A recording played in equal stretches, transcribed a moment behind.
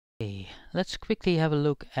Let's quickly have a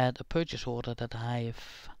look at a purchase order that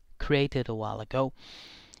I've created a while ago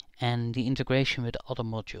and the integration with other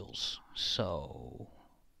modules. So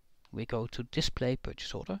we go to display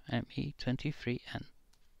purchase order ME23N.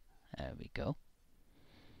 There we go.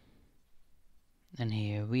 And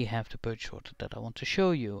here we have the purchase order that I want to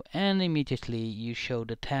show you, and immediately you show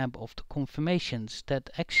the tab of the confirmations that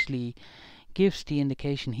actually gives the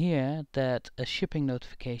indication here that a shipping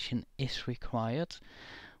notification is required.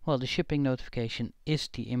 Well, the shipping notification is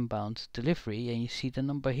the inbound delivery, and you see the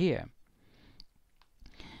number here.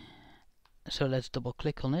 So let's double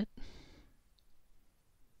click on it.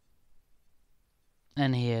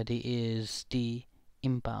 And here is the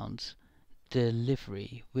inbound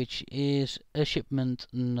delivery, which is a shipment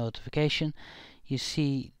notification. You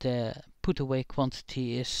see the put away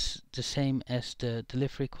quantity is the same as the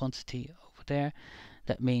delivery quantity over there.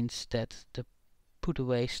 That means that the put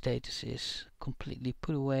away status is completely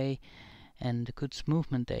put away, and the goods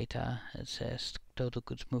movement data, it says total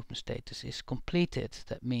goods movement status is completed.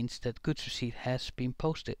 That means that goods receipt has been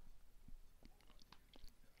posted.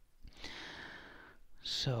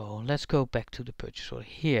 So let's go back to the purchase order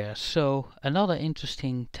here. So another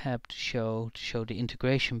interesting tab to show the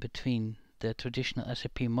integration between the traditional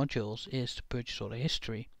SAP modules is the purchase order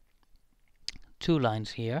history. Two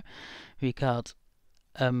lines here. We got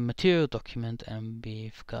a material document, and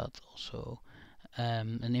we've got also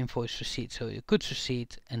an invoice receipt. So a goods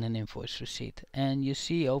receipt and an invoice receipt. And you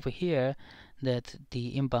see over here that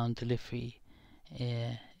the inbound delivery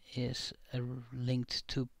is linked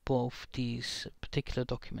to both these particular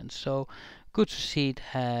documents. So goods receipt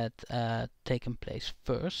had taken place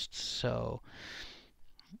first, so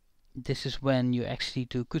this is when you actually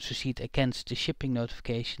do goods receipt against the shipping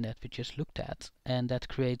notification that we just looked at, and that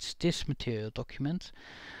creates this material document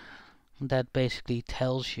that basically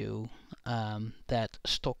tells you that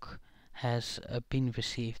stock has been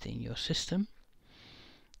received in your system.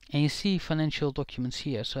 And you see financial documents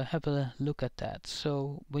here, so have a look at that.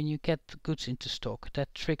 So when you get goods into stock,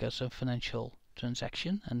 that triggers a financial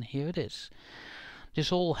transaction, and here it is.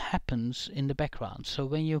 This all happens in the background. So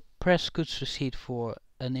when you press goods receipt for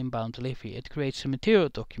an inbound delivery, it creates a material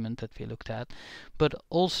document that we looked at, but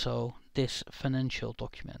also this financial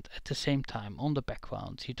document at the same time on the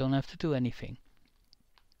background. You don't have to do anything.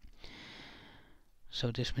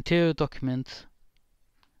 So this material document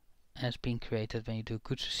has been created when you do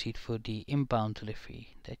goods receipt for the inbound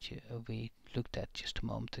delivery that we looked at just a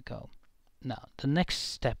moment ago. Now the next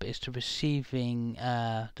step is the receiving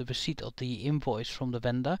the receipt of the invoice from the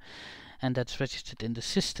vendor, and that's registered in the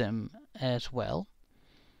system as well,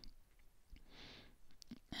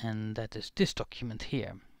 and that is this document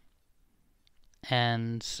here.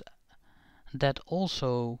 And that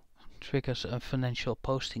also triggers a financial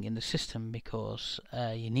posting in the system, because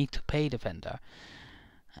you need to pay the vendor.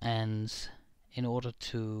 And in order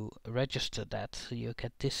to register that, you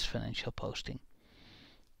get this financial posting.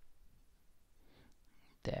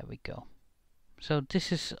 There we go. So this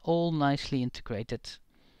is all nicely integrated.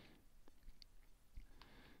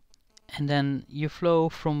 And then you flow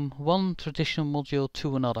from one traditional module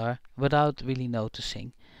to another without really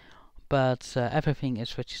noticing. But everything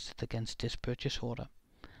is registered against this purchase order.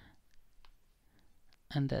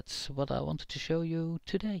 And that's what I wanted to show you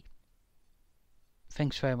today.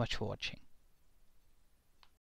 Thanks very much for watching.